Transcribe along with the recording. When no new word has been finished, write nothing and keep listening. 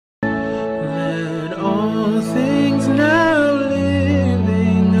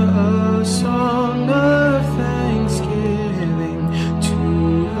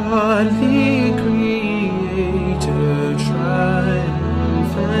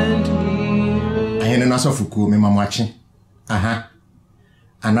hene na sofuku me mamwachi aha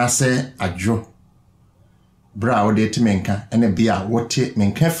anase adwo bra wo de timenka ene bia wote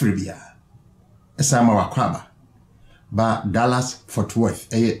menka firi bia esa ma wakwaba ba Dallas Fort Worth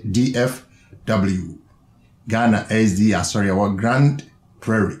DFW Ghana SD asori wa Grand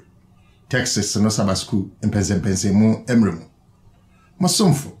Prairie Texas no Sabbath School empense mu emremu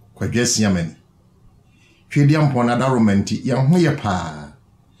masomfo kwadwesi yamani hwedia mpona da romanti ya ho ye pa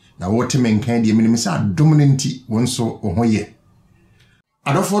na wote menka de minimisa dominanti wonso ohoye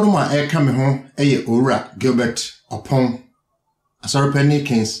adofo do ma eka me ho eye Owura Gilbert Opon Asorpani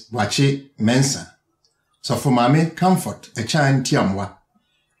Kings Wache Mensa so for mame comfort a chan tiamwa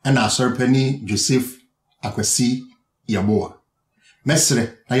ana Asorpani Joseph Akwasi Yaboa mesre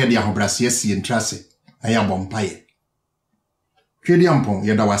na ye de ahobrase asie ntrase na ya bompaye twedi ampon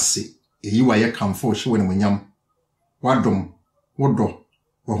ye da wase eyi wa ye kamfo hye woni munyam wadom wodo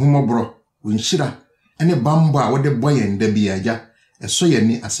wahumobro wonhyira ene bambo a wode boye nda biaja eso ye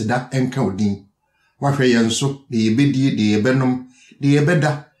ni aseda enka odin wahwe ye nso de yebedi de yebenom de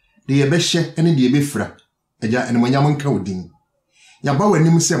yebeda de yebehye ene de yebefra aja ene munyam nka odin yaba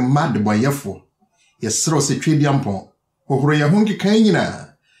wanim se mad boyefo ye sro se twedi ampon hohoro ye honki kan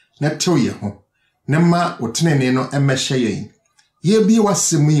nyina na tew ye ho ne ma wotenene no emehye ye ye bi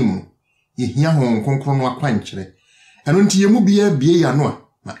wasemu yimu ye hia ho konkron no akwankyere eno nti ye mu bie ya no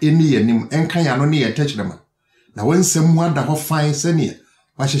ma eni yanim enka ya no ne ye techrema na wonsem mu ada ho fan sene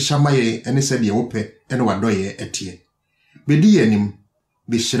wahyehama ye ene se de wope ene wadoye etie bedi yanim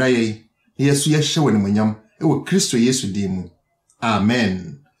be hyira ye yesu ye hye woni munyam ewo Kristo Yesu dimu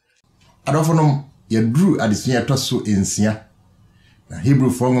amen adofonom ye dru adesua toso ensia na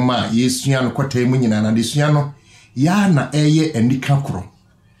Hebrew fongoma yesua no kwata mu nyina na adesua no ya na eye endika koro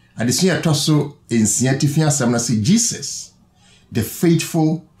adesua toso ensia tifia asem na se Jesus the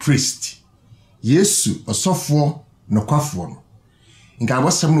faithful priest Yesu osofo no kwafo no nka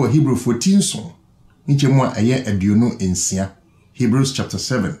wasem no Hebrew 14 so nchemu a eye aduonu ensia Hebrews chapter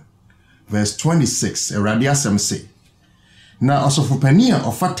 7 verse 26 erade asem se na osofopani a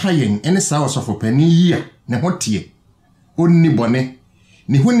ofatayen ene sa osofopani yia ne hotie onni bone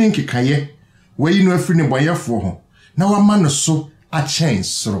ne huni nkikaye wayi no afiri ne boyefo ho na wama no so a chen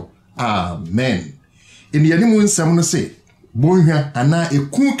soro amen eni yanimu nsem no se bonhwa ana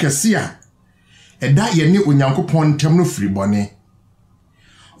eku kese a eda ye ne onyankopon ntem no firi bone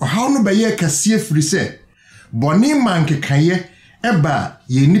ohaw no beye kase firi se bone mankikaye eba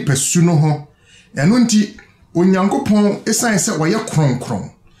ye nipasu no ho eno nti onyankopon esan se woye kronkron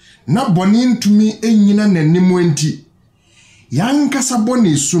na bone ntumi enyina nanim enti yankasa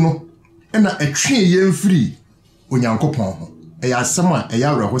bone su no ena etwe ye mfiri onyankopon ho eya asem a eya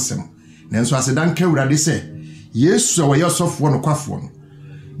awrehosem nanso asedan ka Awurade se Yesu a woye osofo no kwafo no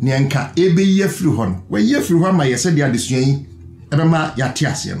ne nka ebe ye firi ho no woye firi ho ma yese de adesua yi ebema yate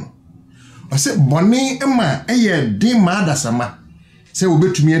ase no ose bone ema eye din ma adasama se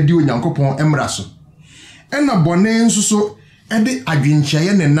obetumi adi onyankopon emra so ena bone nsuso ede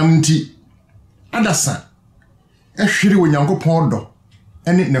adwenkyeye ne namnti adasa ehwiri onyankopon do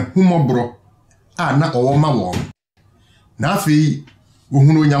ene ne humobro a na owoma wo na afi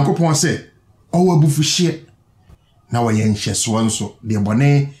wohunu onyankopon se owo abufuhye na woye nhyeso nso de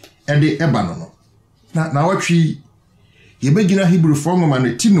bone ede eba no na watwi yebegina Hebrew fongoma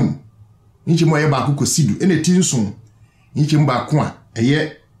ne tinum nchimo ye ba kokosidu ene tinsun nchimo ba ko a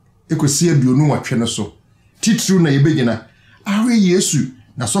eye ekosi aduonu watwe no so titru na yebegina awe Yesu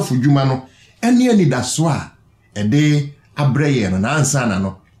na sofo dwuma no ene ani daso a ede abreye no na ansa na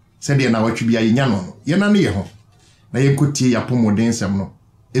no se de na watwi bia yenya no ye na ne ye ho na ye kotie yapomoden sem no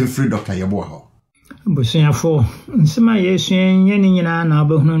emfiri Dr. Yeboa ho busiafo nsema Yesu nye ni nyina na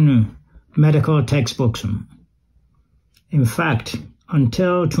abehunu no medical textbooks. In fact,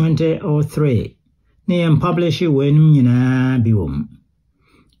 until 2003, they publish when nyina biwom.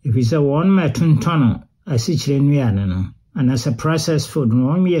 If it's a one metuntono, a sichrenwiano, and as a processed food,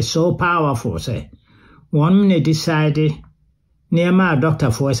 one is so powerful, say. One minute decided near my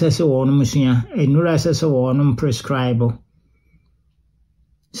doctor for SS one musia, a nurses one prescribe.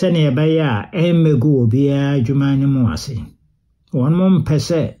 Sene baya, emegu bia jumani moasi. One mom per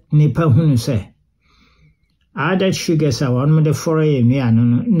se, nipa hunu se. Added sugars are one with the foreign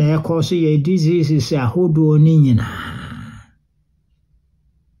no na cause ye diseases a hodo ninyina.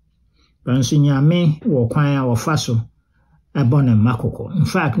 Bansunyame wo kwan a wofaso ebone makoko. In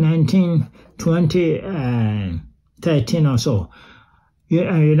fact 2013 or so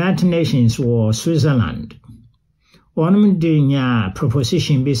United Nations or Switzerland one dinya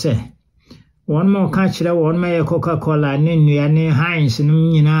proposition be say one more catch one may Coca-Cola ni nuane Heinz no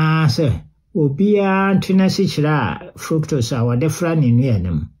nyina say Obia antinasi chira fructose a wade fra ne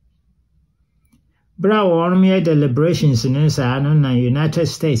nuanam. Bra wɔnom yɛ deliberations ne saa no na United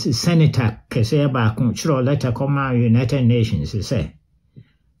States Senator kɛseɛ baako kyerɛ letter kɔma United Nations sɛ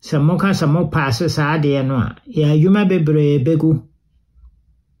sɛ moka sɛ mo paase saa adeɛ no a yɛ adwuma bebree bɛgu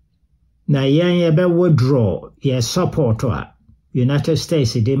na yɛn yɛbɛ withdraw yɛ support a United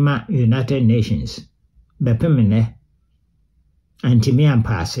States de ma United Nations bɛpem nnɛ antimi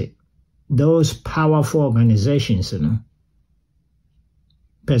ampaase those powerful organizations no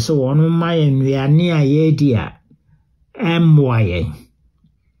pɛsɛ wɔn ma yɛn nnuane a yɛdi a ɛmmoa yɛn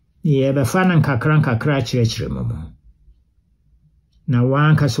yɛbɛfa no nkakra kyerɛkyerɛ mu mu na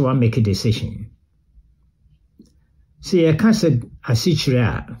wankasa wa make a decision sɛ yɛka sɛ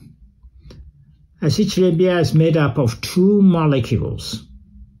asikyerɛ bia is made up of 2 molecules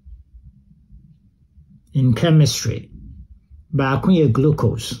in chemistry baako yɛ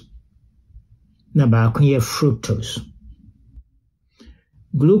glucose na baako yɛ fructose.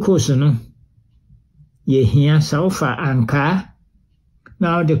 Glucose no yɛhia sɛ wofa ankaa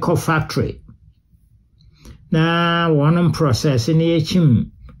na wode kɔ factory na wɔnom process ne yɛkyim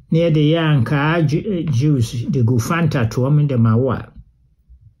na yɛde yɛ ankaa juice de gu Fanta toɔm de ma wo a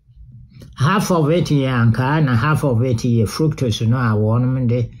half of it yɛ ankaa na half of it yɛ fructose no a wɔnom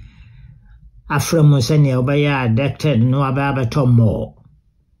de afrɛ mu sɛnea wobɛyɛ addicted no abɛtɔ more.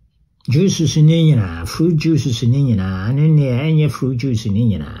 Juices ne nyinaa, fruit juices ne nyinaa, ne nea ɛnyɛ fruit juice ne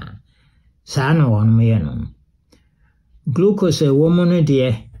nyinaa. Saa na wɔnom yɛ no. Glucose ɛwɔ mu no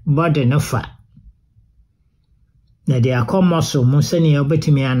deɛ body no fa. Na de akɔ muscle mu sɛnea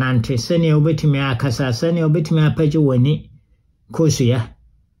wobɛtumi anante, sɛnea wobɛtumi akasa, sɛnea wobɛtumi apagye w'ani kosua,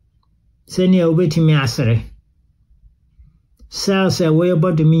 sɛnea wobɛtumi asere. Cells ɛwɔ yɛ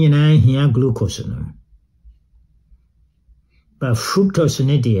body mu nyinaa hia glucose no. But fructose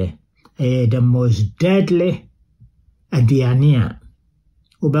ne deɛ the most deadly aduane a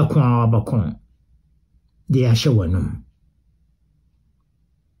wobɛko de ahyɛ w'anum.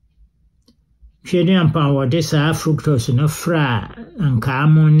 Hwɛde ampa wɔde saa fructose no fra ankaa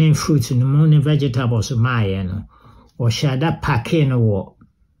mo ne fruit no mu ne vegetables maayɛ no wɔhyɛ da pake no wɔ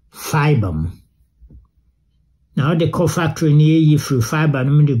fiber mu. Na wode kɔ factory ne yɛyi firi fiber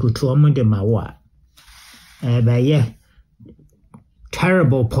no mu de gutoɔ mu de ma wo a ɛbɛyɛ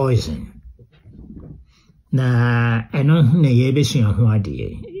terrible poison. Na ɛno na yɛbɛsua ho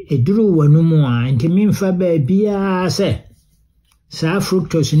adeɛ. Ɛduru w'anum a ntimi mfa baabiara sɛ saa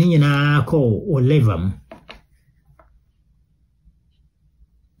fructose ne nyinaa kɔ wo liver mu.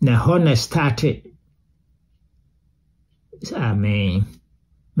 Na hɔ na start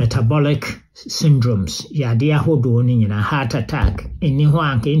metabolic syndromes yadeɛ ahodoɔ no nyinaa heart attack ɛni hɔ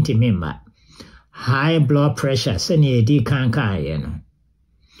anka ntimi mma. High blood pressure sɛnea yɛdi kankaeɛ no.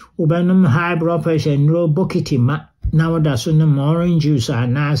 Wobɛnom high blood pressure nnuro bokiti ma na woda so nom orange juice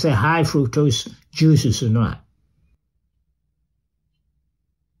anaasɛ high fructose juices no a.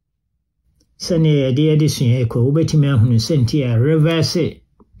 Sɛnea yɛde sua ɛkɔ wobɛtumi ahunu sɛnti a reverse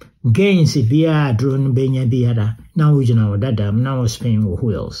gains biara aduro no bɛnya biara na wogyina wo dadam na wo spin wo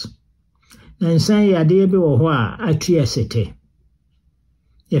wheels. Na nsan yadeɛ bi wɔ hɔ a atu asete.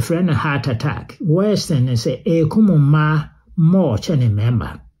 Yɛfrɛ no heart attack. Western ne sɛ ɛkum mmaa more kyɛ ne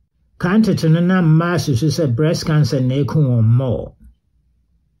mmarima. Kantete no na mmaa susu sɛ breast cancer na ɛkum wɔn more.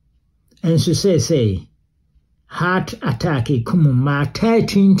 Ɛnso sɛ heart attack ɛkum mmaa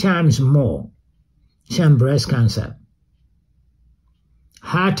 13 times more kyɛn breast cancer.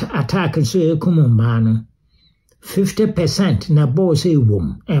 Heart attack nso ɛkum mmaa no 50% na bɔɔ sɛ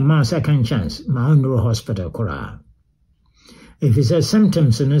ɛwom ɛma second chance ma ɔnnuro hospital koraa. If it's a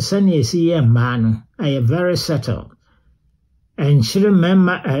symptoms no sɛnea ɛsi yɛ mmaa no ɛyɛ very subtle. Ɛnkyerɛ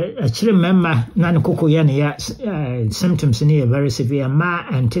mmarima na ne koko yɛ ne yɛ symptoms no yɛ very severe mmaa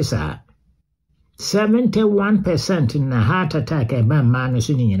ɛnte saa. 71% na heart attack ɛba mmaa no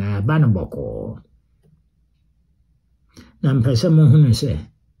so ne nyinaa ɛba no bɔkɔɔ. Na mpɛ sɛ mohunu sɛ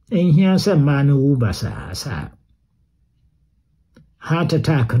ɛnhia sɛ mmaa no wu basaa. Heart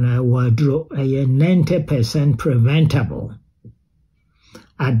attack no ɛwɔ aduro ɛyɛ 90% preventable.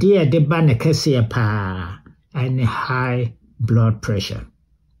 Adeɛ de ba ne kɛseɛ paa ɛne high blood pressure.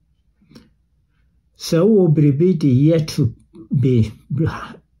 So wo biribi de yet to be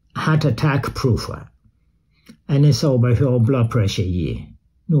heart attack proof ɛne sɛ wobɛhwɛ wo blood pressure yie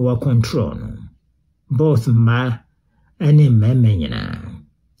na wɔ control no both mmaa ɛne mmarima nyinaa.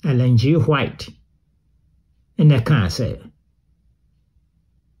 Ellen G. White ɛna kaa sɛ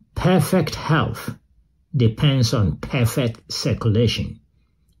perfect health depends on perfect circulation.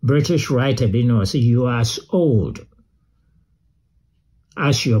 British writer bi no sɛ you are as old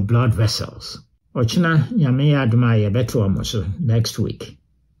as your blood vessels. Ochina nyame aduma ye beto amoso next week.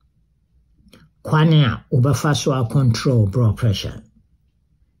 Kwania ubefa so control blood pressure.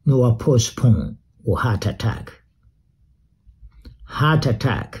 No postpone or heart attack. Heart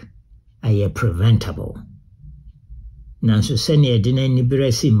attack are preventable. Nanso sene edina ni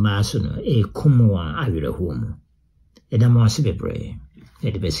beresi maso no kumwa awirehum. Eda mo asibebre.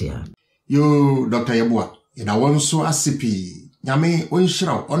 Edibesi Yo Dr. Yeboah, ina wonso asipi. Nyame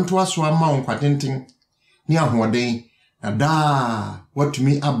onhyira onto aso ama onkwatenten ni ahoden na da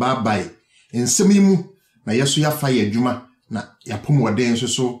watumi ababai ensem yimu na yeso yafa ye adwuma na yapomoden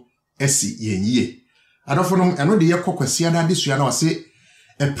so esi yenye adofonom eno de yekokwasi ada desua na wase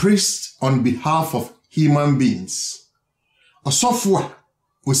a priest on behalf of human beings osofo a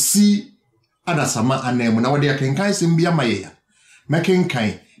osi adasama anemu na wode yakenkan sembia maye ya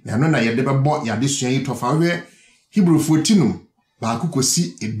mekenkan na no na yede bebo ya desua yi tofa hwe Hebrew 14 ba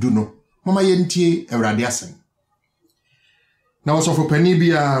kukosi eduno mama yentie Awurade asem na osofo pani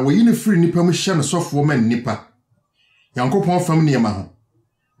bia wo yini free nipa mu hye no sofo man nipa yankopon fam niema ho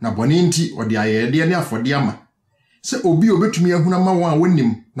na bone nti ode ayede ne afode ama se obi obetumi ahuna ma won a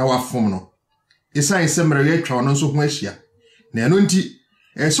wonim na wafom no esan se mrewe atwa no nso ho ahia na eno nti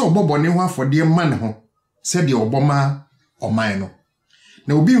se obobone ho afode ma ne ho se de oboma oman no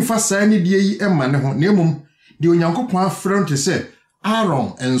na obi mfa saa ni die yi ema ne ho na emum de onyankopon afrɛ nte se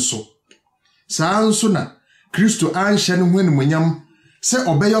Aaron enso saa nso na Kristo anhye ne ho animonyam se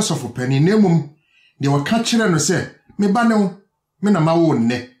obɛyɛ osofo pani na emum de waka kyerɛ no se me ba ne ho me na ma wo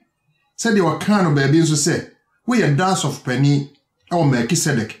nne se de waka no baabi nso se wo yɛ da osofo pani ɛwɔ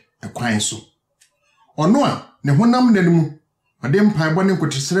Melkisedek ɛkwan so ɔno a ne honam nanim ɔde mpaebɔ ne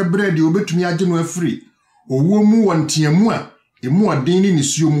nkotesere brɛ de obetumi agye no afiri owuo mu wɔ nteamu a emu ɔden ne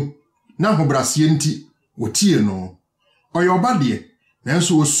nisuo mu na hobrase nti wotie no ɔyɛ ɔbade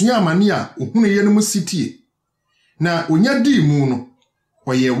nanso osua amane a ohunu ye no mu sitie na onya di mu no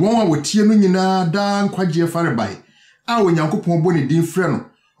ɔyɛ wɔn a wotie no nyinaa da nkwagye farebai a onyankopɔn bɔ ne din frɛ no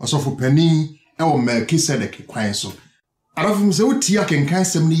ɔsɔfo pani ɛwɔ Melkisedek kwan so arafum sɛ wotie akenkan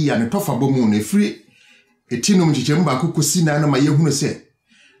sɛm ne ya ne tofa bɔ mu no efiri etinom kyekyem ba kokosi na na ma yehunu sɛ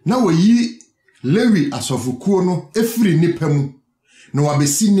na woyi Lewi asɔfokuo no efiri nipa mu na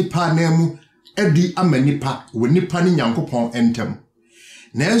wabesi nipa na mu edi ama nipa wo nipa ne nyankopɔn entem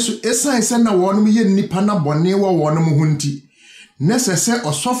nanso esan se na wonom ye nipa na bone wo wonom ho nti nesese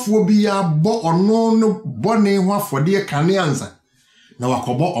osofo bi ya bo ono no bone ho afode kane anza na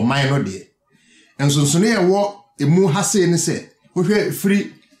wakobo oman no de ensonso ne wo emu hase ne se wo hwe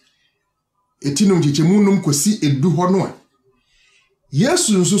free etinum chichemu num kosi edu ho no a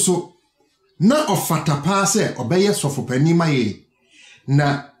Yesu nso so na ofata pa se obeye sofo pani maye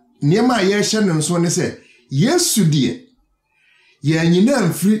na niema ye hye no nso ne se Yesu die ye nyina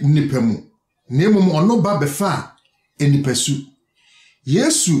mfiri nipa mu na emum ono ba befa enipasu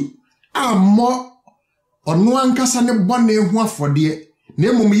Yesu ammo ono ankasa ne bone ho afode na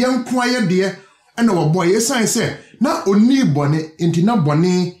emum ye nko aye de na wobo yesan se na oni bone enti na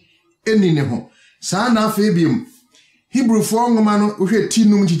bone eni ne ho saa na afa biem Hebrew fo ngoma no ohwe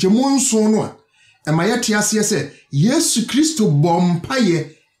tinum chichemu nso no a ema ye te ase se Yesu Kristo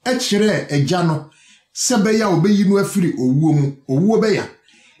bompaye ekire agya no sebeya obeyi no afiri owuo mu owuo beya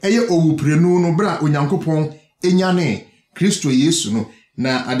eye owuprenu no bra onyankopɔn enyane Kristo Yesu no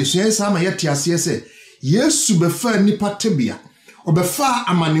na adesua sa ma yete ase se Yesu befa nipa tebia obefa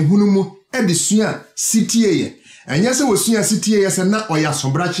amanehunu mu edesua sitie enye se wosua sitie se na oya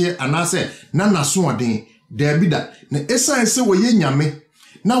sobrache anase na naso oden dabida na esan se woye nyame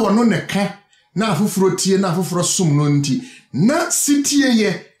na wono ne ka na afoforo tie na afoforo som no nti na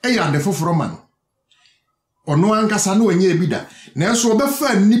sitie eya de foforo man ono ankasa na onye ebida na enso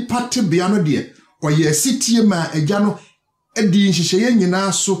obefa nipa tebia no de oye sitie ma agya no edi nhyehyeye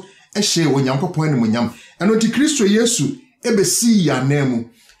nyina so ehye onyankopɔn ne monyam eno ti Kristo Yesu ebesi ya namu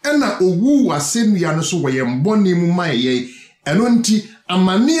ena owu wasenua no so woye mboni mu maye eno nti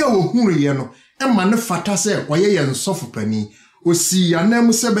amane a ohuru ye no ema ne fata se woye ye nsofo pani osi ya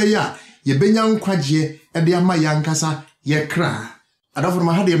namu sebe ya ye benya nkwagye ede ama yankasa ye kra adafo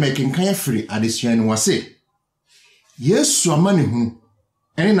ma hade making kan free adesua ne wase Yesu amane hunu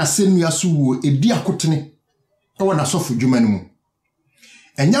ene na senua so wo edi akotene ewo na sofo dwuma ne mu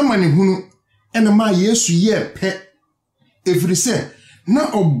enya mane hunu ene ma Yesu ye pe efrise na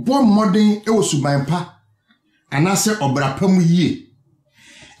obo modern ewo suban pa anase obrapam yie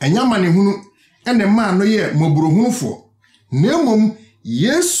enya mane hunu ene ma no ye mobrohunufo na emom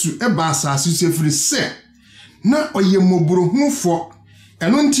Yesu eba asase sefrise na oye mobrohunufo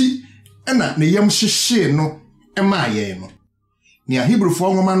eno nti ena ne yam hyehye no ema ye no ni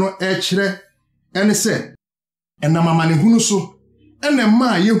Hebrewfo nwoma no kyerɛ ene sɛ enam amanehunu so ene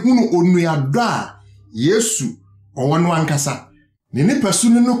ma yehunu onuadɔ a Yesu ɔwɔ no ankasa ne nipasu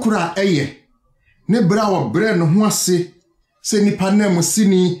no kura ɛyɛ ne bra wɔ brɛ no ho ase sɛ nipa na mu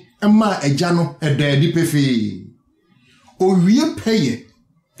sini ma agya no ɛdaadi pefee owie pɛyɛ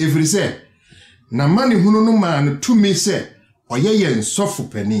ɛfiri sɛ na manehunu no ma no tumi sɛ ɔyɛ yɛ nsɔfo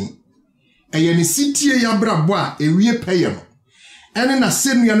pani ɛyɛ ne sitie yabrabɔ a ewie pɛyɛ no ɛne na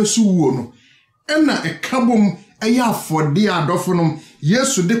sɛnua no so wuo no ɛna ɛkabom ɛyɛ afɔde adɔfo no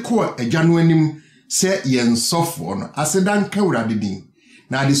Yesu de kɔ agya no anim sɛ yɛ nsɔfo no aseda nka wurade din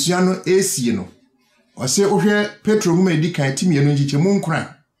na adesua no esie no ɔsɛ ohwɛ Petro nwoma edi kan timie no nkyekye mu nkran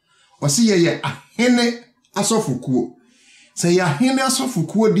ɔsɛ yɛ ahene asɔfokuo sɛ yɛ ahene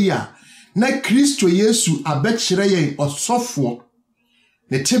asɔfokuo di a na Kristo Yesu abɛkyerɛ yɛn ɔsɔfoɔ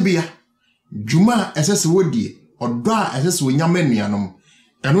ne tebea dwuma a ɛsɛ sɛ wodie ɔdɔ a ɛsɛ sɛ wonyama anuanom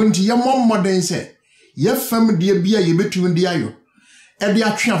ɛno nti yɛmmɔ mmɔden sɛ yɛfam die bia yɛbɛtumi di ayɔ ɛde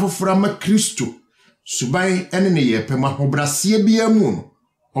atwe afoforo ama Kristo suban ɛne ne yɛpɛm ahobraseɛ bia mu no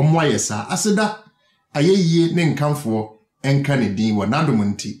ɔmo ayɛ saa aseda ayɛyie ne nkamfoɔ ɛnka ne din wɔ n'adom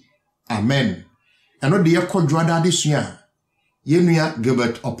nti amen ɛno de yɛkɔ dwoada adesua a yenua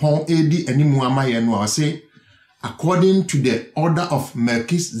Gilbert upon edi animu ama yɛ no a ɔse according to the order of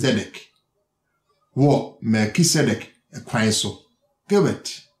Melchizedek wo Melchizedek ɛkwan so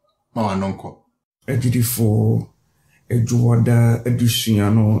Gilbert ma wanonko agidifo edwoada adesua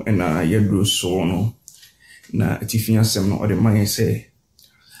no na yɛdro so no na atifi asɛm no ɔde man sɛ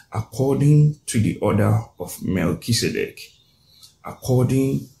according to the order of Melchizedek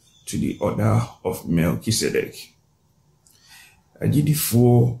according to the order of Melchizedek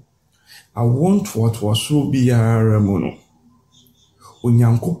agidifo I want what was so biara mu no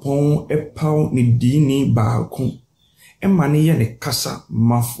Onyankopɔn ɛpaw ne dini baako ɛma ne yɛ ne kasa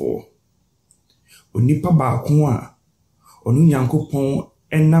mafo onipa baako a ɔno Nyankopɔn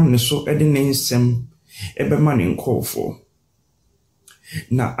ɛnam ne so ɛde ne nsɛm ɛbɛma ne nkɔɔfo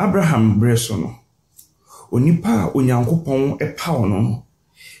na Abraham brɛ so no onipa a Onyankopɔn ɛpaw no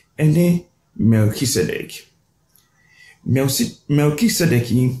ɛne Melchizedek Melchizedek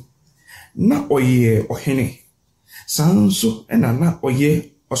na ɔyɛ ɔhene sanso ɛna na ɔyɛ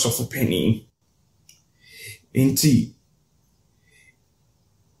ɔsɔfo pani enti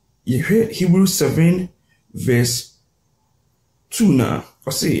yɛhwɛ Hebrew 7 verse 2 na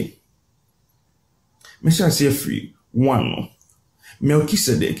ɔse mehyɛ ase free 1 no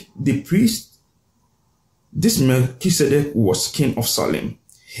Melchizedek the priest this Melchizedek was king of Salem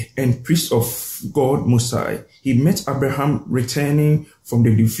and priest of God Most High. He met Abraham returning from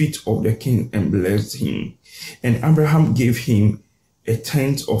the defeat of the king and blessed him. And Abraham gave him a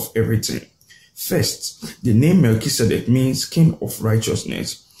tenth of everything. First, the name Melchizedek means king of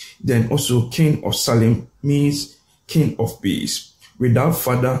righteousness. Then also king of Salem means king of peace. Without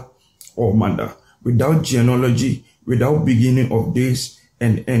father or mother, without genealogy, without beginning of days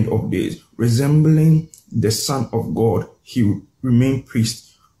and end of days, resembling the Son of God, he remained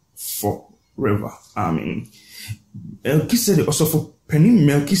priest forever. Amen. Melchizedek also for penny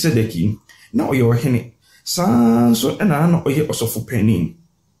Melchizedek na oye ohene sanso na na oye also for penny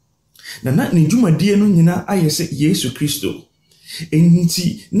na ne dwumadie no nyina ayese Yesu Kristo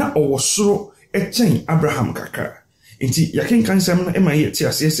enti na owo soro echen Abraham kakra enti yakenkan sam na ema yeti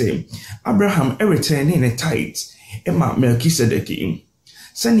asese Abraham return ne tithe ema Melchizedek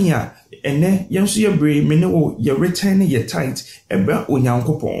sania ene yenso ye bre me ne wo ye return ye tithe eba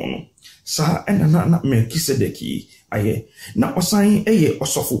Onyankopɔn no sa ena na Melchizedek aye na osan eye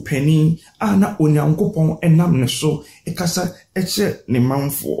osofo pani a na Onyankopɔn enam ne so ekasa eche ne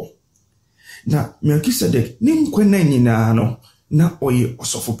manfo na Melchizedek ne nkwana nyina no na oye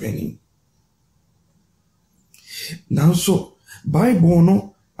osofo pani nanso Bible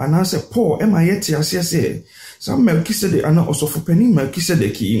no anase Paul ema yeti asese sa Melchizedek ana osofo pani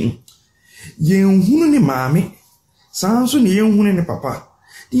Melchizedek yenhunu ne maame sanso ne yenhunu ne papa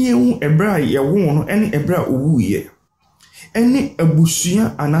yenhu ebra yewo no ene ebra owuye ene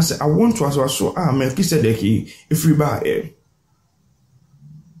abusua anase awonto aso a Melchizedek efiri ba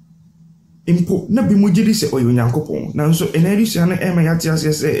impo na bi mugidi se oyo Nyankopɔn nanso enadisua na ema yati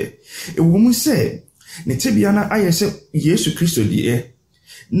asese ewom se ne tebia na ayese Yesu Kristo die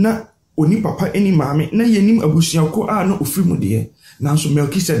na oni papa eni maame na yenim abusua ko a na ofiri mu de nanso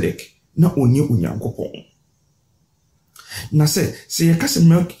Melchizedek na onye Onyankopɔn na se yekase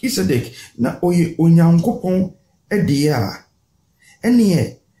Melchizedek na oye Onyankopɔn edie a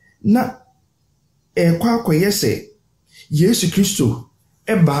ene na kwa akoyese Yesu Kristo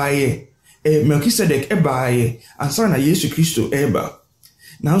ebaaye Melchizedek ebaye ansa na Yesu Kristo eba.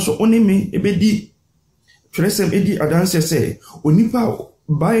 Nanso onime ebedi tresem edi adanse se onipa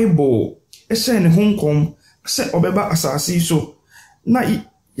Bible ese ne honkom se obeba asase so na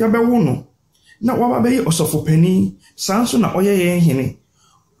yabewo no na wababeye osofopani sanso na oyeye hene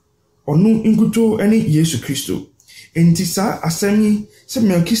onu inkuto ene Yesu Kristo. Enti sa asemi se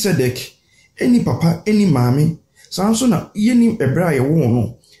Melchizedek eni papa eni mame sanso na yeni ebra ye wo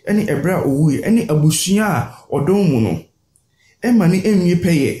no eni ebra owu eni abusua a odon mu no emani enwie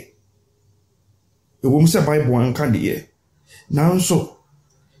peye ewom se Bible anka de ye nanso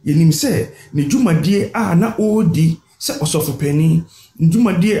yenim se ne dwumadie a na odi se osofopani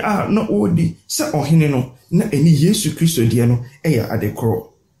dwumadie a na odi se ohene no na eni Yesu Kristo die no eya adekoro.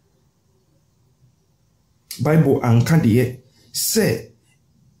 Bible anka de ye se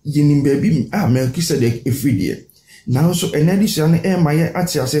yenim baby a Melchizedek efridie nanso enadisha ne emaye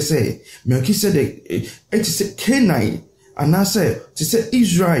atiase se Melchizedek etise Kenai anase tise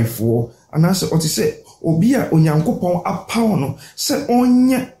Israel for anase otise obi a onyankopon apaw no se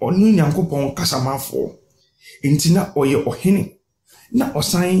onye onu nyankopon kasamafo entina oye ohene na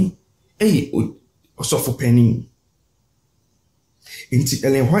osan osofopani enti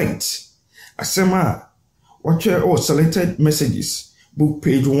Ellen White asema watch selected messages book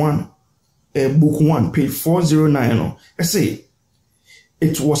page 1 book 1 page 409 I say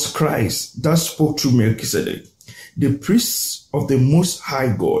it was Christ that spoke to Melchizedek, the priest of the Most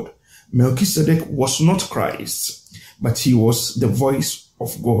High God. Melchizedek was not Christ, but he was the voice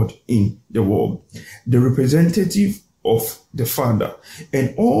of God in the world, the representative of the Father,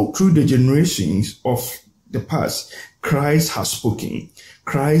 and all through the generations of the past, Christ has spoken.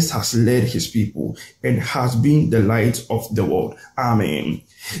 Christ has led his people and has been the light of the world. Amen.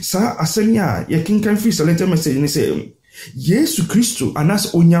 Sa asenya ye kinkan fi selected message ni say Yesu Kristo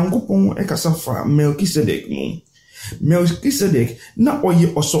anas onyankopon ekasa fra Melchizedek mu. Melchizedek na oye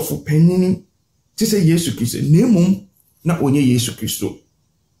osofo panini ti say Yesu Kristo nemum na onye Yesu Kristo.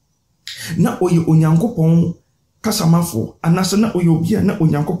 Na oye onyankopon kasamafo anas na oye obia na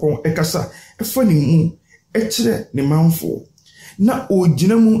onyankopon ekasa efani mu ekire ne manfo. Na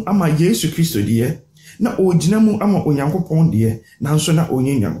ojinamu ama Yesu Kristo die na ojinamu ama onyankopon die nanso na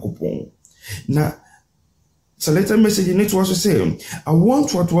onye nyankopon. Na selected message in it was say I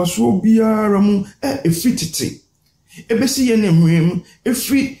want what was so biara mu efititi ebesi ye nemrem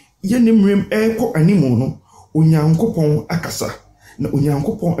efri ye nemrem ko animu no onyankopon akasa na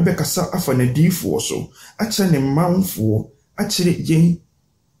onyankopon ebekasa afa na difo so akyere ne manfo akyere yen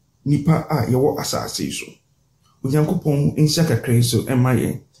nipa a yewo asase so onyankopon inshaka Kristo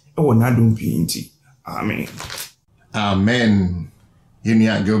emaye ewo nadum pinti. Amen. Amen.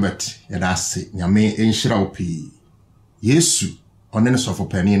 Yenia Gilbert yadase nyame enhyira opi Yesu onene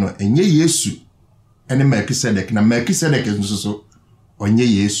sofopani no enye Yesu ene Melchizedek na Melchizedek nso onye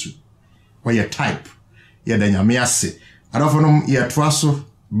Yesu oye type yada nyame ase adofonom yetwa so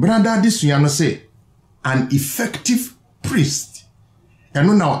brother disua no say an effective priest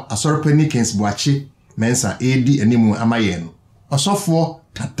eno na asorpani kens boache mensa edi animu amaye no osofo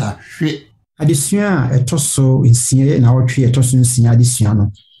tata hwe adesua etoso nsie na wotwe etoso nsie adesua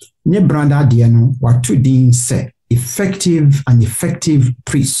no ne branda de no watu din se effective and effective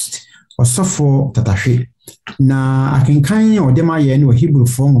priest osofo tatahwe na akenkan odema ye no Hebrew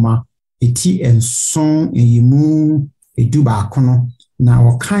ngoma eti enson eyimu eduba akono na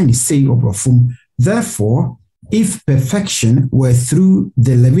wakan say obrofum. Therefore, if perfection were through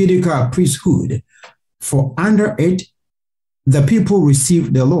the Levitical priesthood, for under it the people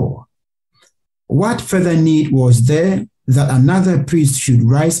received the law, what further need was there that another priest should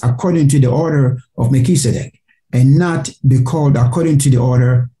rise according to the order of Melchizedek and not be called according to the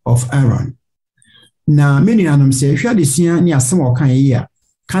order of Aaron? Na many anum say hwade sua ni asem okan yi a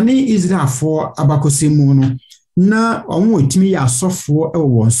kane Israel for abakosemu no na omo otimi ya asofo ewo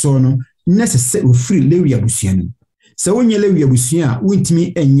wonso no necessary ofiri Lewi abusua no se wonye Lewi abusua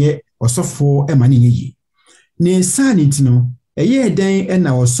wontimi enye osofo emane yi ne sanity no eye den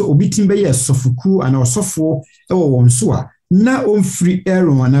ena oso obitim be ye sofuku ana osofo ewo wonso a na omfiri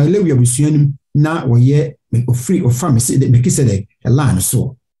Aaron ana Lewi abusua nim na woye ofiri ofamese de Melchizedek elan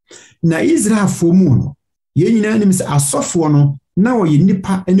so na Israel fo mu no ye nyina nim se asofo no na woye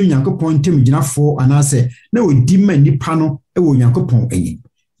nipa enu Nyankopon tem ginafo anase na odi ma nipa no ewo Nyankopon enyi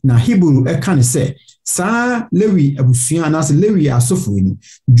na Hebrew kan se sa Lewi abusua anase Lewi asofo ni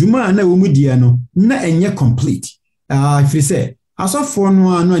djuma na wo mu dia no na enye complete if say asofo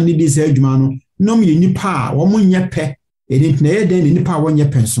no anu ani di se adwuma no nom ye nipa a wo mu nye pe edin na ye den nipa wo nye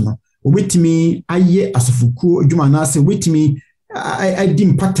penso no obetimi aye asofoku adwuma na se wetimi I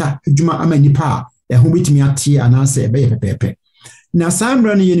dim pata juma ama nipa ho betimi ate anase ebe pepepe na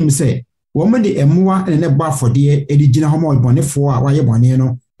samra no yenim se wo mo de emoa ne bo afode edi gina ho mo bonefo a waye bone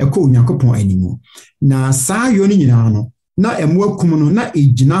no ekọ Onyankopon animu na saa yo ni nyina no na emoa kum no na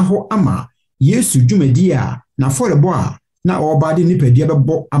egina ho ama Yesu dwumadi a na forebo a na obade nipadua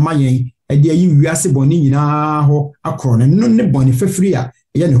bebo amayen edi ayi wiase bone nyina ho akoro no ne bone fafiri a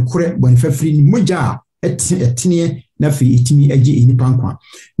ye ne kore bone fafiri ni moja etine na fi itimi agi enipa nkwa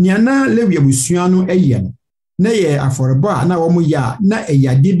niana lewi abusua no eye no na ye aforebo a na wo mo ya na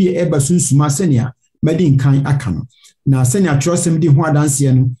eyade bi eba sunsuma senia madi nkan aka no na senia trosem di ho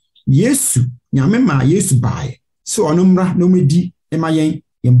adanse no Yesu nyame ma Yesu bae so ono mra no medi emayen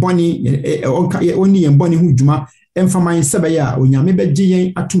yemboni oni yemboni hu djuma emfaman sebaya onyame beje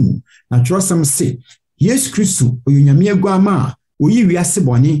yen atumu na trosem se Yesu Kristo onyame aguama oyi wiase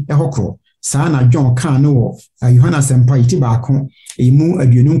boni ehokro saa na John kan no wo Yohana sempa iti baako emu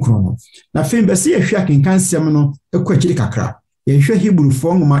aduonu nkrono na fembe se yehwa kenkan sem no ekwakiri kakra yehwa Hebrew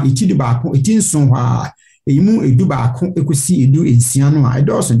fo ngoma iti di baako iti nson hwa emu edu baako ekosi edu ensia no a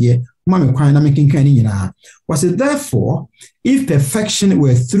edoso de mama kwan na mekenkan ni nyina was it therefore if perfection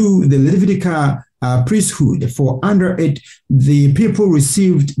were through the Levitical priesthood for under it the people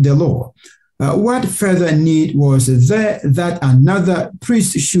received the law. What further need was there that another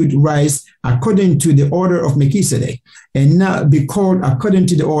priest should rise according to the order of Melchizedek and not be called according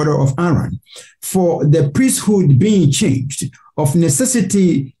to the order of Aaron? For the priesthood being changed, of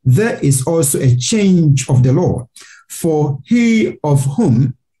necessity there is also a change of the law. For he of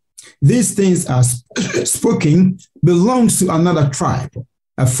whom these things are spoken belongs to another tribe,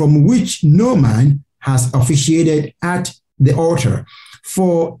 from which no man has officiated at the altar.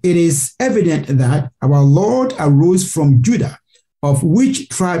 For it is evident that our Lord arose from Judah, of which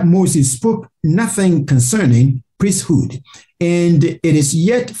tribe Moses spoke nothing concerning priesthood. And it is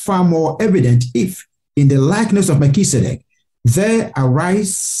yet far more evident if, in the likeness of Melchizedek, there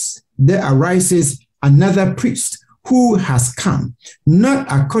arises another priest who has come, not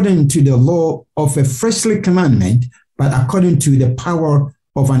according to the law of a fleshly commandment, but according to the power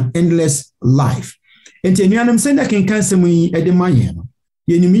of an endless life. And tenuanum senda kenkan semu edemaye no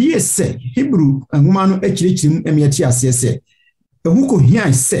yenimi se Hebrew ngoma no akirikirim emiati ase se ehu ko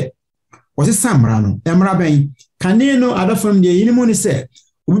hian se wose samra no emra ben kane no adafam de yinimu ni se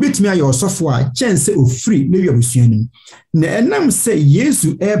obi betimi aye osofo a chense ofiri lewi abusuanim na enam se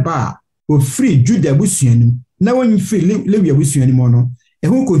Yesu eba ofiri Juda abusuanim na won firi lewi abusuanim no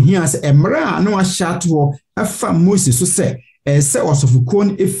ehu ko hian se emra no ahyato afa Moses so se osofo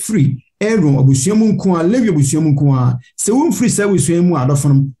kon efiri Aaron abusuamu nko a Lewi abusuamu nko a se wo mfiri sa abusuamu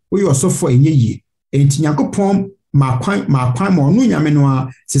adofom wo yo sofo enyeyi enti Yakopon ma kwan ma onu nyame no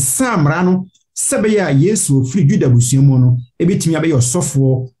a se samra no sebe ya Yesu ofiri Juda abusuamu no ebetimi abe yo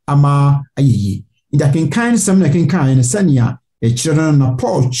sofo ama ayeyi ida kenkan sam na kenkan ne sania ekire na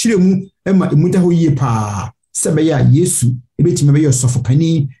Paul kiremu ema emuda ho yie pa sebe ya Yesu ebetimi abe yo sofo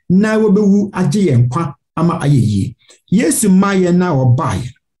pani na wo bewu agye yenkwa ama ayeyi Yesu maye na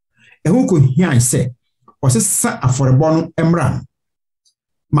obaye ehu ko hian se osesa aforebo no emra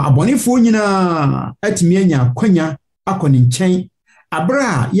ma abonefo nyina atimi anya kwanya akoni nchen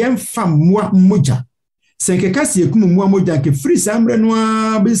abra yemfa moa moja senkeka se ekum moa moja ke free samre no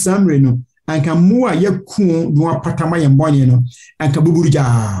a bi samre no anka moa yaku no apatama yembone no anka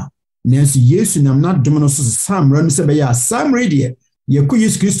buburuja nanso Yesu nam na dom no so samre no se be ya samre de yaku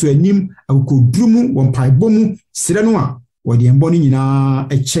Yesu Kristo anim akodurumu wompaibomu sire no a wode yembone nyina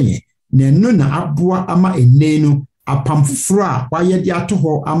ekyeye na no na aboa ama enenu apamfufuro a waye de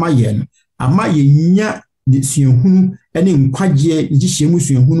atoho ama ye no ama yenya de suahunu ene nkwagye njihyemu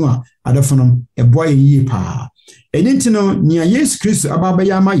suahunu a adofonom eboa ye pa enintino nia Yesu Kristo ababa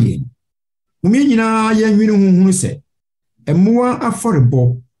ya ama ye mumi nyina ye nwini hunhunu se emoa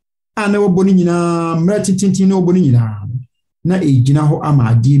aforebo ana woboni nyina mratintin na woboni nyina na ejina ho ama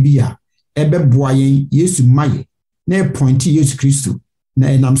ade bi a ebeboa yen Yesu maye na pointi Yesu Kristo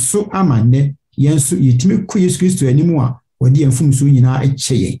na enam so amane yenso yetimi ko Yesu Kristo animu a wodi enfum so nyina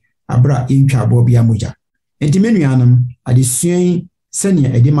ekyeye abra entwa bobia moja enti menuanam adesuan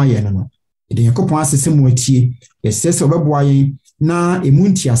sania edema no ede Yakopon asese mu atie yesese obeboa yen na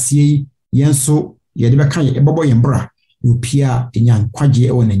emuntiase yenso yede beka ye ebobo yembra opia enyan kwagye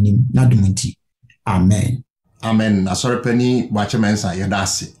e wonanim na dumunti amen amen asorepani wachemensa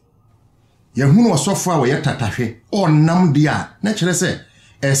yedase yehunu osofo a wo yetatahwe onam dia na kire se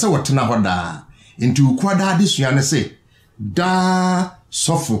ese wotena hoda into kwada adesua ne se da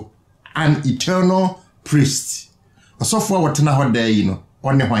sofo an eternal priest osofo a wotena hoda yi no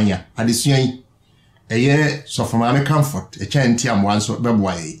one hwanya adesua yi Eye sofomame comfort e cha nti amwa nso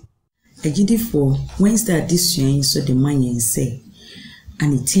beboaye. Agidi for Wednesday addition so the man say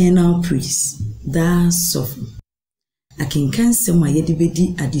an eternal priest that suffer. I can cancel my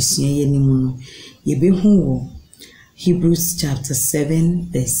yedibedi addition yenimuno. Yebehu Hebrews chapter 7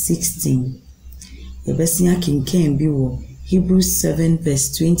 verse 16. Yebesinya kinken bi wo Hebrews 7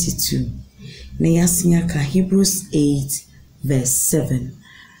 verse 22. Neyasinya ka Hebrews 8 verse 7.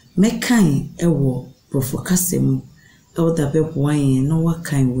 Mekan ewo profokasemu elda beboayen no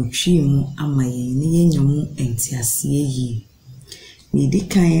wakan wotwi mu amaye ne yenyamu entiasie yi.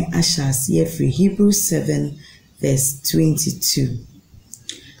 Medikan ashase free Hebrews 7 verse 22.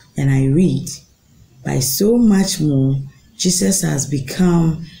 And I read, by so much more Jesus has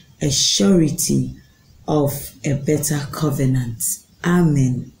become a surety of a better covenant.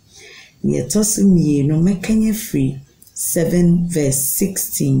 Amen. Yetosumi no mekanye free 7 verse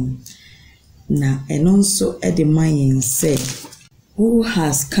 16. Na and also Edemayin said, who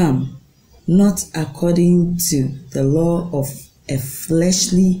has come not according to the law of a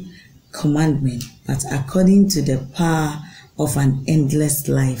fleshly commandment, but according to the power of an endless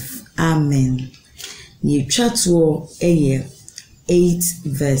life. Amen. Ye chatwo 8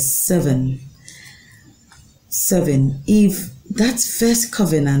 verse 7. If that first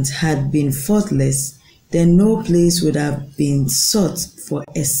covenant had been faultless, then no place would have been sought for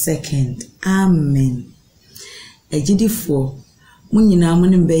a second. Amen. Ejidi for munyina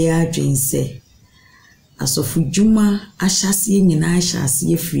munimbe ya adwense asofu juma ahyase nyina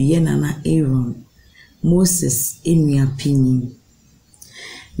ahyase free nana Aaron Moses enua pinyin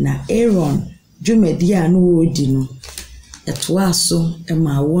na Aaron jumedi a no wodi no etoaso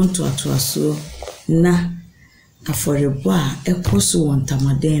ema wonto atoaso na aforebo a ekoso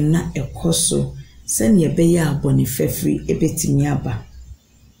wontamaden na ekoso sene ebeye aboni fafri ebetimi aba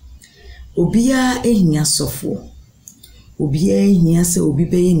obia ehia sofo obia ehia se obi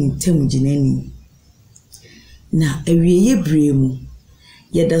beye nintem ginani na awieye bremu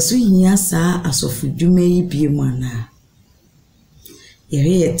yedaso hia saa asofu dwuma yi biemu ana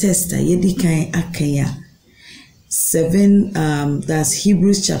ye testa yedikan akanya 7 that's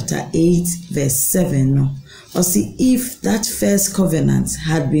Hebrews chapter 8 verse 7 no. Or see, if that first covenant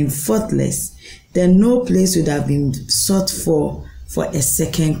had been faultless, then no place would have been sought for a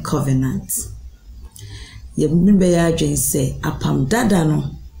second covenant. Yembe ya adwen say apam dada no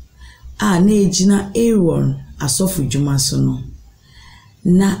a na ejina Aaron asofu dwuma so no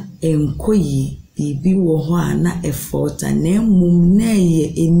na enkoyi bibi wo ho a na efota na mum na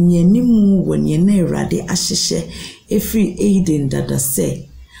ye enianimu wonye na Awurade ahyehye efri Eden dada say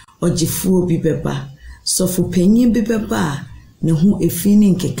ogifuo bi beba sofu panyin bi beba ne ho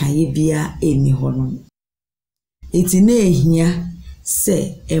efini nkekaye bia eni ho no eti na ehia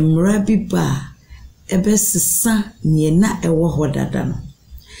se emra bi ba ebesesa nie na ewo ho dada no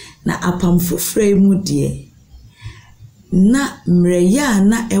na apam foforo mu de na mreya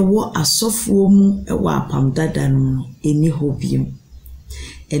na ewo asofuo mu ewo apam dada no eni ho biem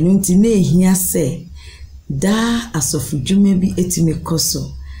enu nti na ehia se da asofu dwuma bi etimi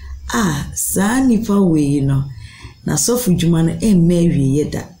koso saa nipa we no na asofu dwuma no emmawie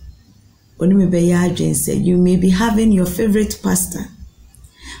yeda oni me be ya adwen say you may be having your favorite pastor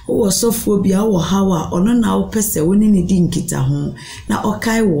wo sofuo bia wo hawa ono na wo pese woni ne di nkita ho na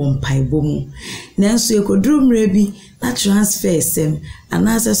okai wo mpaibo mu nanso ekoduru mre bi na transfer sem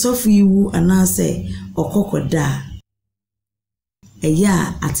anase sofu yiwu anase okokoda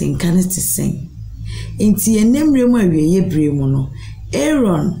eya atenkane tisen enti enemre mu awieye bremu no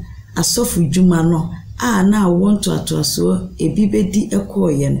Aaron asofu dwuma no na wonto atoaso ebibedi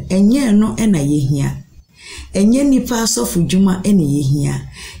ekoye no enye no na yehia enye nipa asofu dwuma ene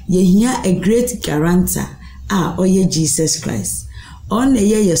yehia a great guarantor oye Jesus Christ on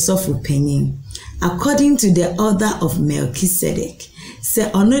ye sofu penyin according to the order of Melchizedek se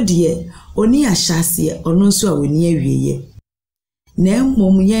ono de oni ahyase ono so a woni awieye na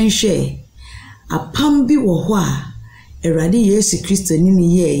mmom yenhwe apam bi wo ho a Awurade Yesu Kristo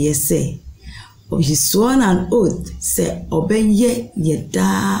ni ye say he sworn an oath say obeye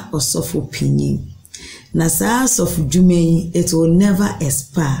yeda osofu pinyin na saa sofu dwuma it will never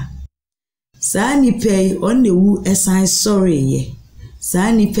expire saa ni pay on the wu esan sorry ye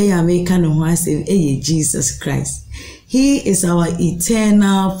saa ni pay America no ho ase Jesus Christ. He is our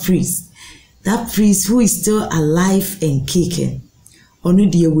eternal priest, that priest who is still alive and kicking. Onu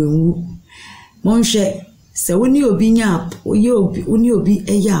de wenwu monhwe se woni obi nya woni obi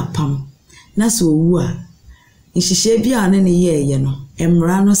eya apam na so owu a nhihye bia ne ne ye no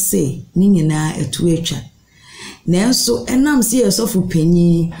emra no se ni nyina etu atwa nanso enam se yesofu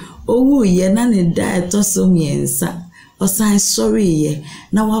panyi owu ye na ne da etoso miensa osan sorry ye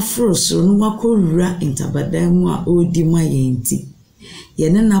na waforo so no wakowura ntabadan mu a odi ma ye nti ye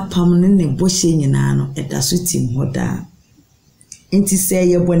ne na pam ne bohye nyina no edaso tim hoda nti se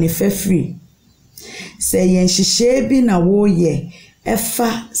ye bone fafiri se ye nhihye bi na wo ye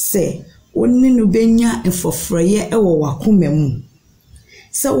efa se wonni no benya efofroye ewo wakoma mu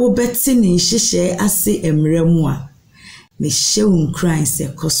se wo beti ne nhihye ase emre mu a me shewu crying se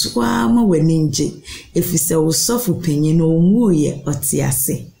koswa ma waninje efise wo sofu panyin no mu ye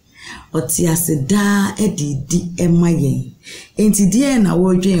otiase da edidi emayen enti die na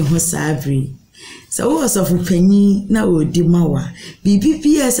wo dwen ho saabri se wo sofu panyin na odi mawa bibi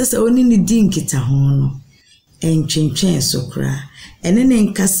bia se oni ni di nkita ho no entwentwen so kra ene ne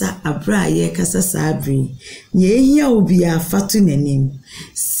nkasa abra ye kasa saabri ye ehia obi afatu nanim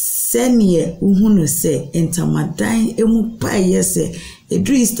seniye uhunu se entamadan emu paye se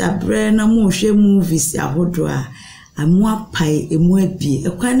edrista bre na mo hwe movies ahodo a amua pai emu abie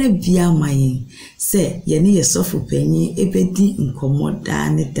ekwana bia amayen se ye ne ye sofu panyin ebedi nkomoda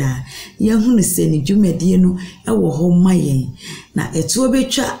ne da ye hunu se ni dwumedie no ewo ho mayen na eto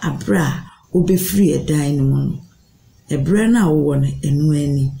obetwa abra obefiri edan no mu ebre na wo no enu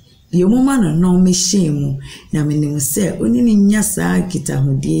ani ye moma no mehyimu na menim se oni ni nyasa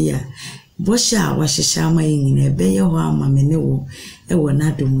kitahudie ya bosha wahyehyɛ ama nyina ebeye ho ama mene wo ewo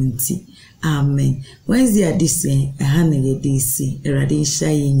nadomunti amen wenzi adise aha na yedisi erade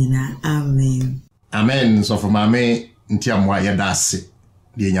nhya nyina amen amen so for mame nti amwa yeda ase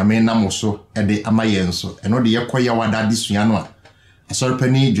de nyame namoso ede ama yenso eno de yekoya wada disua no a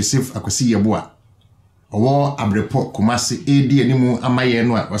asorpani Joseph akosi yebo a owo abrepo kumase edi animu amaye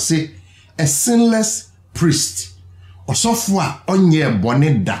no a wose a sinless priest osofo a onye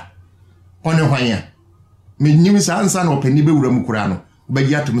bone da one hwan menyim sa ansa na opani be wura mu kura no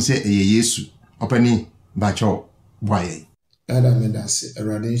obagi atom se eye Yesu opani bacho boye ada me da se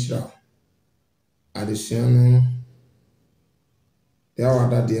erade nhira adesua no ya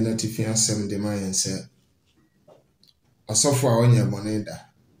wada de na tifi asem de mayen se osofo a onye bone da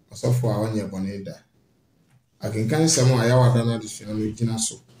osofo a onye bone da akenkan sam a ya wada na adesua no gina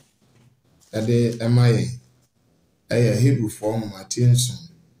so ade emaye eye Hebrew form Martinson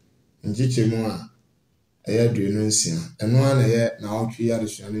njichemu a eye duenu nsia eno a na ye na otwe ya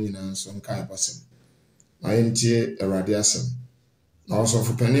adesua no nyina nso nkai bosem aye ntie erade asem na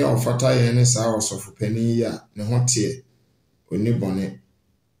osofu pani ofata ye ne sa osofu pani ya ne hotie oni bone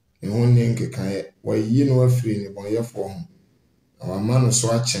ne ho ne nkekae wayi no afiri ne bonyefo ho awama no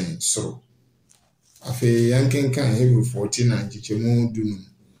so achen soro afi yankenkan Hebrew 14 njichemu dunu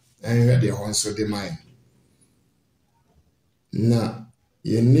enwe de ho nso de mai na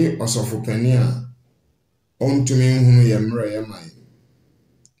yenni osofu pani a ontumi hunu ye mre ye mai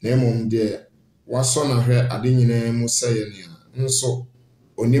na mom de waso na hwe ade nyina mu seye ne nso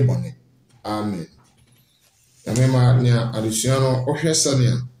oni bone amen amema nya adesua no ohwesa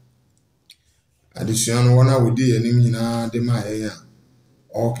ne adesua no wona wodi anim nyina de mai ya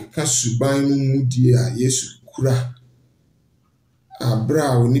okeka suban mu die a Yesu kura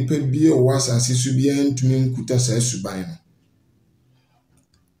abra onipa bie o wasase su bia ntumi nkuta sa suban no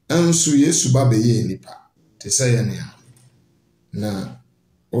anso Yesu ba be ye nipa te sey ne a na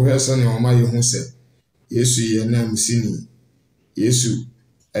ohwesa ne oma ye hu se Yesu ye na musini Yesu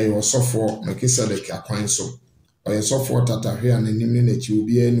ayo osofo Melkisedek akwan so oye sofo tatahwe ananim ne nachi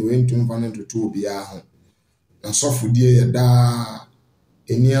obi anu entum fa ne toto obi a ho na sofo die ye da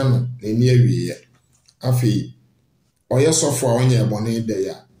eni ano na eni awie afi oye sofo a onye bone de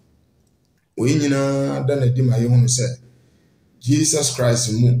ya oyi nyina da na di ma ye hu se Jesus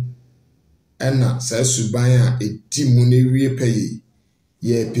Christ mu ena sa suban a edi mu ne wie paye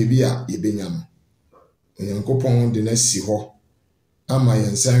ye pebia ye benyam onyankopon de na si ho ama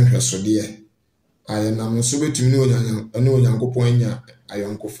yensan hwesode ayenam so betumi ne onyankopon anya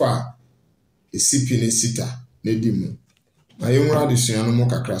ayonkofa esipi ne sita ne di mu na yenwura de sua no mo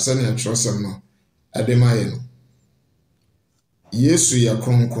kakra se ne atrosem no ademaye no Yesu ya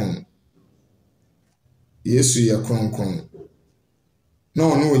kronkron na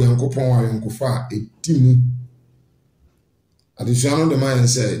ono onyankopon ayonkofa edi mu adesua no de mayen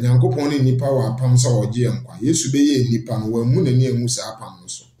se nyankopon ne nipa wa apam so oje nkwa Yesu be ye nipa no wa mu na ni emu sa apam no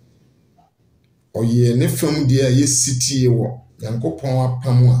so oye ne fam de a yesitie wo nyankopon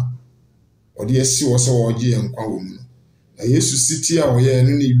apam a ode esi wo so oje nkwa wo mu na Yesu sitie a oye no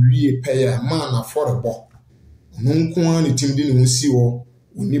ne wie paya ma na forebo no nko an ne tim de ne si wo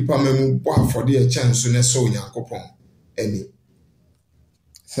nipa mamu bo afode a chance ne so nyankopon ani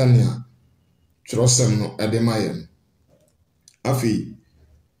sania trosem no ademayen afi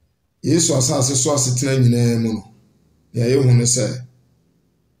Yesu asase so asetena nyina mu no ya yehu ne se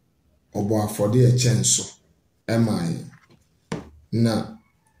obo afode e chenso emaye na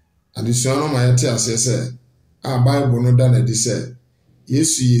adesua no ma yete ase se a Bible no da na di se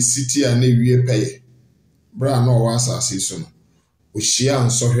Yesu ye siti a na wie peye bra na o asase so no ohia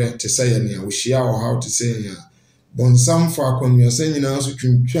nsohwe te se ye ne ohia o how te se ye bonsam fa akwanwa se nyina so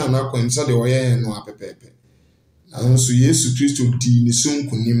twintwa na akwansa de oye no apepepe nanso Yesu Kristo di ni so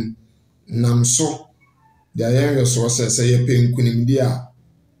nkunim nam so de ayen so se ye pe nkunim di a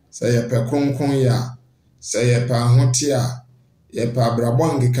se ye pe kronkron ya se ye pe ahote a ye pe abrabo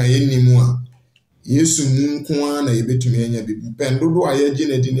angeka ye nimu a Yesu munko na ye betumi anya bi pendodo a ye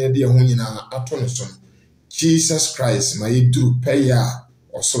gine di na de ho nyina ato ne so Jesus Christ ma ye duru pe ya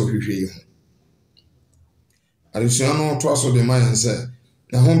osoro hwehwe yi ho arisua no to aso de man se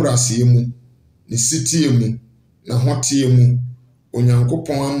na hombrase mu ne sitie mu na hotie mu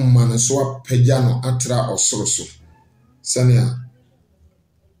Onyankopon amma ne so apagya no atra osoro so sania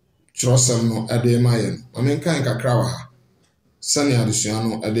trosam no ademayen amenkan kakra wa ha sania arisua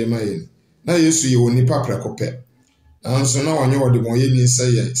no ademayen na Yesu ye woni papra kope nanso na wonye wode bon ye ni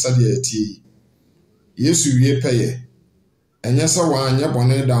seye sade atie Yesu wie peye enya sa wanya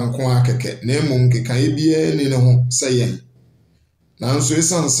bone danko akeke na emum keka ye bie ni ne ho seye nanso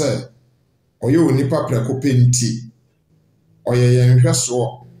esan se oye woni papra kope nti oye yen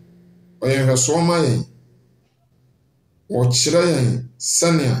hweso ma yen o kire yen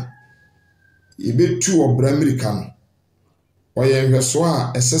sania ibetu obra America no oye hweso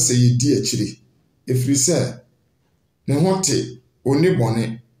a esese yedi akire efiri se ne hote oni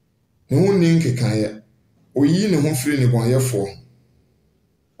bone ne ho ni nkeka ye oyi ne ho firi ne bonyefo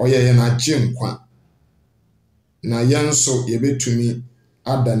oye yen agye nkwa na yanso yebetumi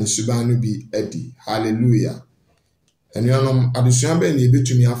ada ne suban no bi adi hallelujah enuanom adesua be ne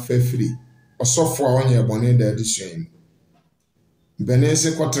yebetumi afafiri osofo a onye bone da adesua yi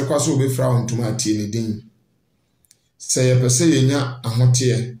benese kwatrekwaso obefra ontuma atie ne din se yepese yenya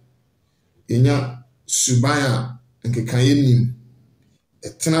ahote yenya suban a nkeka yenim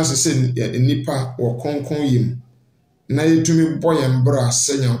etena se nipa wo konkon yim na yetumi boye mbra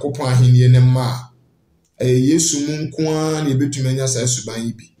se Nyankopon ahenie ne ma Yesu munko a na yebetumi anya sa suban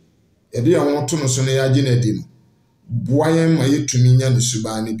yi bi yede ya won to no so na yaje na di no boaye ma yetumi nya ne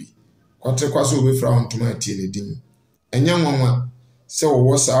suban ne bi kwatekwaso obefra ontuma atie ne din enya nwanwa se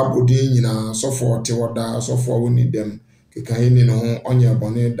wo sa abodin nyina sofo te woda sofo woni dem keka yeni no onye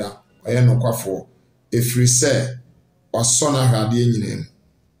bone da oye no kwafo efiri se wasona hade nyina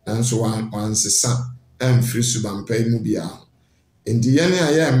nanso wansesa amfiri subampai mu bia endi yene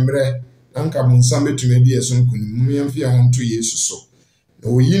aye mbre anka munsam betumi di eso nkunim mu yemfi ho nto Yesu so na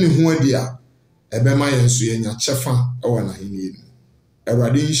oyini ho adi a ebema yenso yenya chefa e wona hini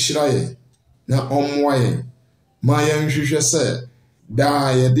Awurade nhyira ye na ommoa ye ma yenhwehwe se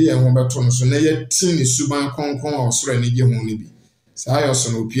da yede ye ho beto no so na yeti ni suban konkon a osoro ne ge ho ne bi saa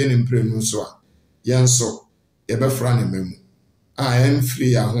yoso no pie ne mprenu so a yenso yebefra ne memu a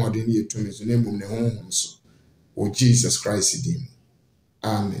emfiri ya ho de ne yetumi so na mbum ne honhom so o Jesus Christ dim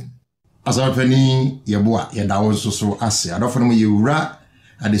amen asafani yeboa yedawo so ase adofo no yewura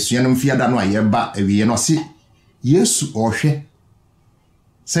adesua no mfiada no ayeba awie no se Yesu ohwe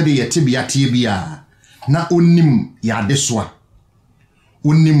se de yete bia tie bia na onim ya adesoa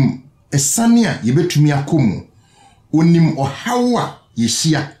onim esane a yebetumi akomu onim ohawa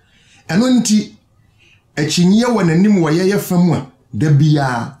yehia eno nti achinye wananim woyeye famu a da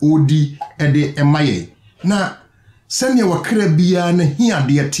bia odi ede emaye na sane wakra bia na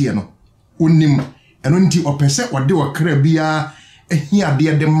hiade tie no onim eno nti opese ode wakra bia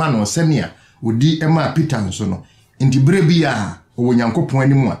hiade de ma no sane a odi ema Peter nso no nti bre bia owo Nyankopon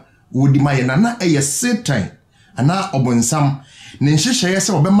animu a odi maye na eye Satan ana obonsam ne nhyehyeye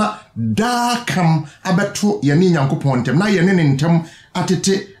se obema da kam abeto ye ne Nyankopon ntem na ye ne ntem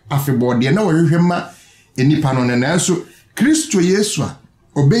atete afebode na wohwehwema enipa no na so Kristo Yesu a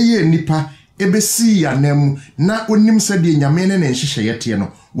obeye enipa ebesi ya nam na onim se de nyame ne nhyehyeye te no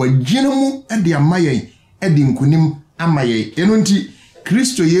wagine mu de amaye edi nkunim amaye eno nti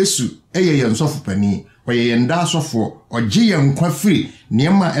Kristo Yesu eye yensofo pani oye yenda asofo oje yenkwa firi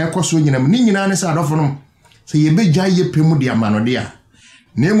niema ekoso nyinam ni nyina ne sa adofo no se yebegya yepemu de amanode a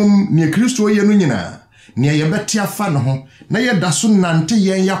nemum ne Kristo ye no nyina ne yebeti afa no ho na yeda so nante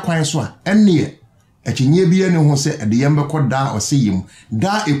yen yakwan so a enne achinye bia ne ho se ade yem bekọ da oseyim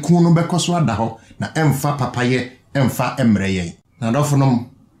da ekun no bekoso ada ho na emfa papaye emfa emreye na adofo no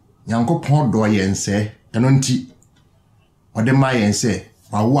Nyankopon do yense eno nti ode ma yense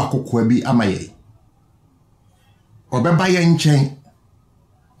wawo akokwa bi amaye obeba ye nchen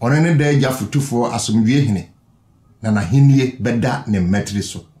ɔno ne da agya fotufoɔ asomdwie hene na n'ahennie bɛda ne mmetri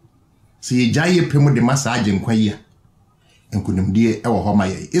so sɛ yɛgya yɛ pɛ de ma saa agyenkwa yi a nkonimdie ɛwɔ hɔ ma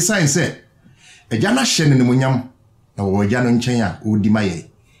yɛ ɛsan sɛ agya na hyɛ ne nimonyam na wɔ agya no nkyɛn a ɔdi ma yɛ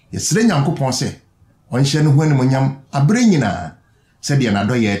yɛsrɛ Nyankopɔn sɛ ɔnhyɛ no ho nimonyam abere nyinaa sɛdeɛ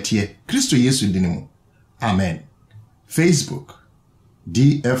n'adɔ yɛ teɛ Kristo Yesu din mu amen. Facebook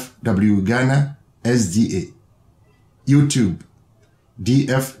DFW Ghana SDA, YouTube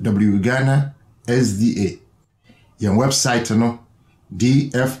DFW Ghana SDA, your website no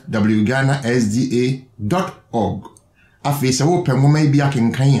dfwghanasda.org. Afi se wo pɛ ngoma bi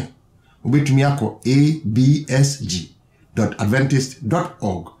akenkan a obetumi akɔ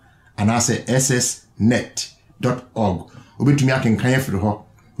absg.adventist.org anase ssnet.org. obetumi akenkan afiri hɔ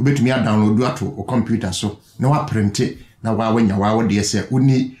obetumi download ato o computer so na wa printe na wa wanya wa wo de se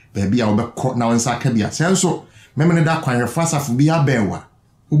uni baabi a wo bɛkɔ na wonsa ka bia senso memene da kwan refasafo bi abɛwa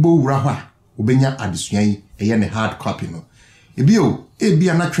wobɔwura hɔ a wobɛnya adesua yi ɛyɛ ne hard copy no ebio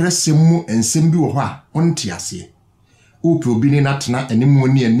ebia na twere semu ensem bi wɔ hɔ a onte ase upe obi ni natena animu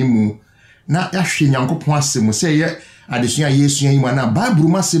ni animu na yahwe Nyankopɔn asemu sɛ yɛ adesua Yesu yi ma na Bible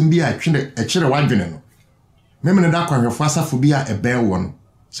mu asem bi a twene ɛkyere wadwene no memene da kwan refasafo bi a ɛbɛn wɔ no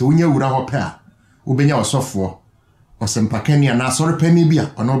sɛ wonya wura hɔ pɛ a wobɛnya ɔsɔfoɔ ɔsempakani ana asɔrepani bi a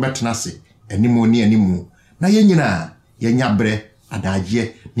ɔno bɛtena se animu ni animu na yɛnyina yɛnya brɛ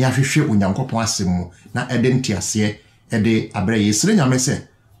adagye ni ahwehwe Onyankopɔn asem mu na ɛde ntiase ɛde abrɛ yɛsrɛ Nyame sɛ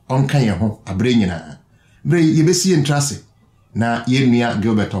ɔnka yɛn ho abrɛ nyina brɛ yɛbɛsi ntrase na yɛnua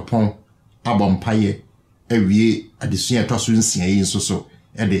Gilbert Opon abompaye awie adesua ɛtɔso nsia yi nso so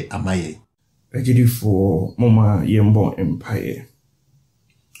ɛde amaye Agidifo mama yembo empire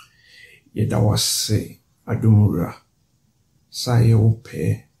yedawase adumura saye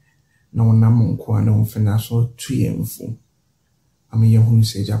ope na wonam nko na wofena so tuyemfu ame yehunu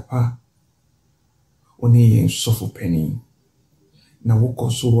se japa oni yen sofo pani na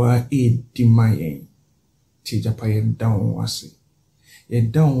wokosowa edimaye ti japa ye down wase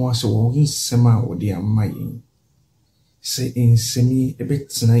wo nsema wodi amaye se ensemi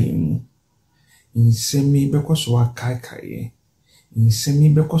ebetena yemu insemi bekoso akaikaye insemi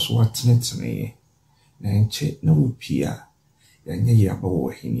bekoso atenetene na enche na wopia yanya yabo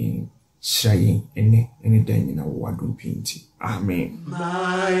hini shayin ene danyi na wadum pinti amen.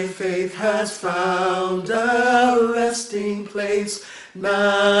 My faith has found a resting place,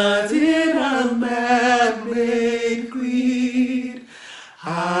 not in a man-made creed.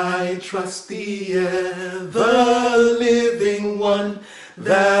 I trust the ever-living one,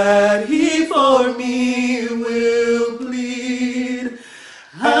 that he for me will plead.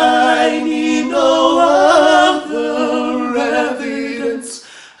 I need no other evidence,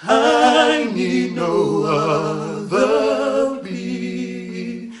 I need no other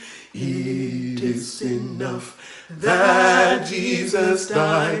plea. It is enough that Jesus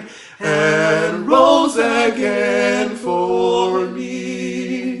died and rose again for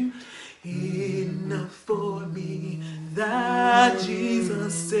me. Enough for me that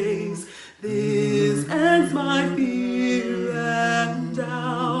Jesus saves. This ends my fear and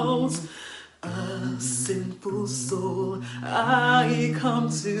doubts. A sinful soul, I come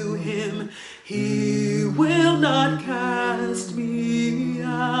to him. He will not cast me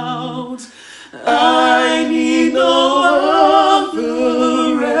out. I need no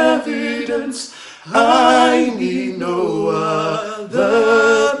other evidence, I need no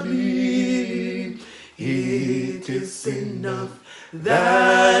other plea. It is enough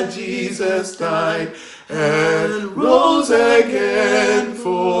that Jesus died and rose again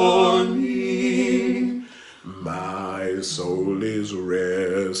for me. My soul is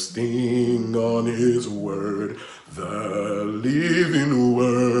resting on his word, the living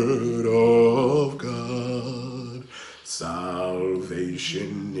word of God.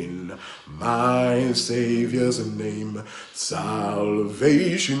 Salvation in my Savior's name,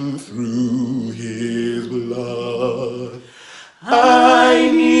 salvation through his blood. I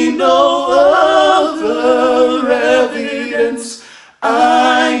need no other evidence,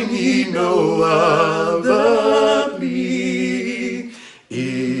 I need no other plea.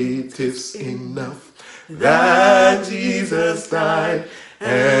 It is enough that Jesus died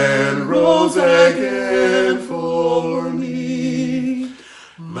and rose again for me.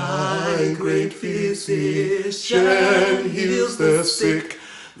 My great physician heals the sick,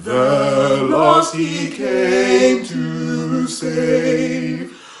 the lost he came to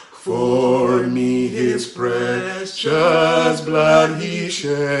save. For me his precious blood he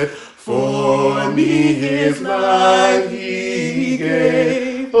shed, for me his life he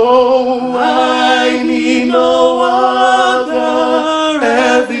gave. Oh, I need no other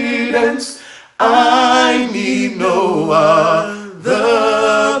evidence, I need no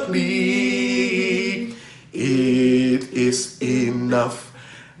other plea. It is enough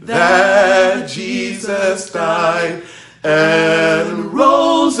that Jesus died and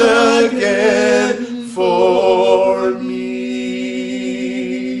rose again.